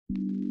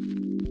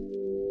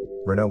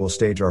Renault will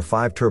stage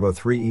R5 Turbo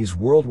 3E's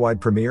worldwide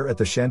premiere at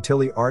the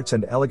Chantilly Arts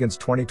and Elegance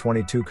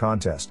 2022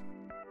 contest.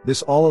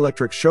 This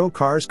all-electric show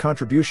car's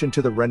contribution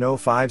to the Renault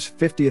 5's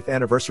 50th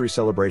anniversary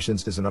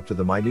celebrations is an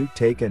up-to-the-minute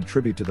take and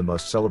tribute to the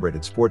most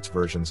celebrated sports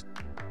versions,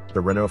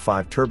 the Renault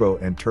 5 Turbo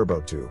and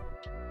Turbo 2.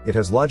 It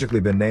has logically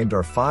been named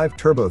R5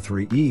 Turbo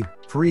 3E,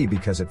 3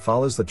 because it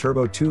follows the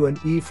Turbo 2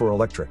 and E for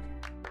electric.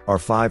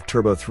 R5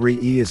 Turbo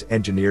 3E is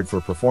engineered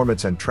for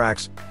performance and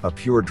tracks a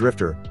pure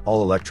drifter,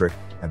 all-electric,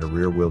 and a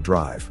rear-wheel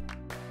drive.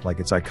 Like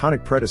its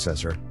iconic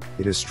predecessor,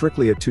 it is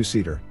strictly a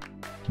two-seater.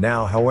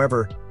 Now,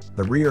 however,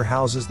 the rear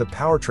houses the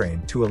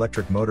Powertrain, two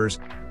electric motors,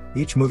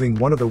 each moving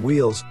one of the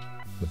wheels,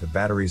 with the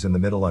batteries in the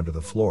middle under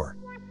the floor.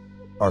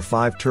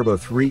 R5 Turbo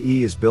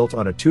 3E is built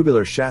on a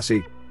tubular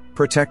chassis,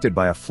 protected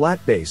by a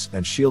flat base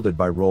and shielded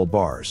by roll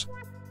bars.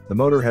 The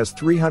motor has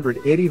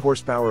 380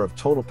 horsepower of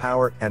total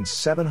power and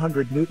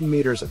 700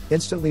 Newton-meters of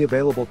instantly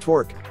available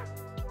torque.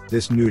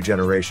 This new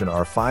generation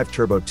R5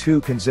 Turbo 2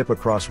 can zip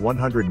across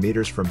 100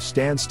 meters from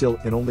standstill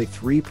in only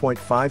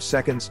 3.5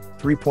 seconds,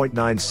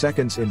 3.9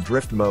 seconds in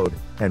drift mode,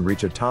 and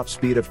reach a top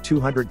speed of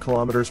 200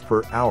 kilometers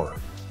per hour.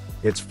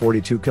 Its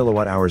 42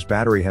 kilowatt-hours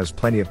battery has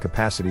plenty of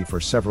capacity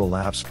for several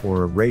laps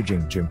or a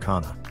raging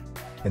gymkhana.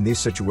 In these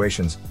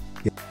situations,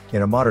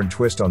 in a modern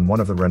twist on one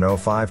of the Renault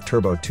 5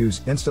 Turbo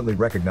 2's instantly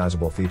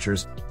recognizable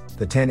features,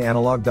 the 10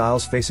 analog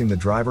dials facing the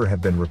driver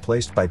have been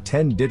replaced by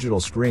 10 digital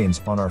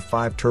screens on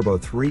R5 Turbo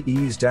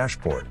 3E's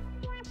dashboard.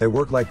 They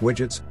work like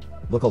widgets,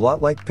 look a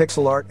lot like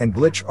pixel art and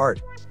glitch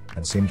art,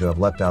 and seem to have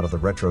leapt out of the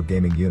retro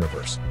gaming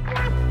universe.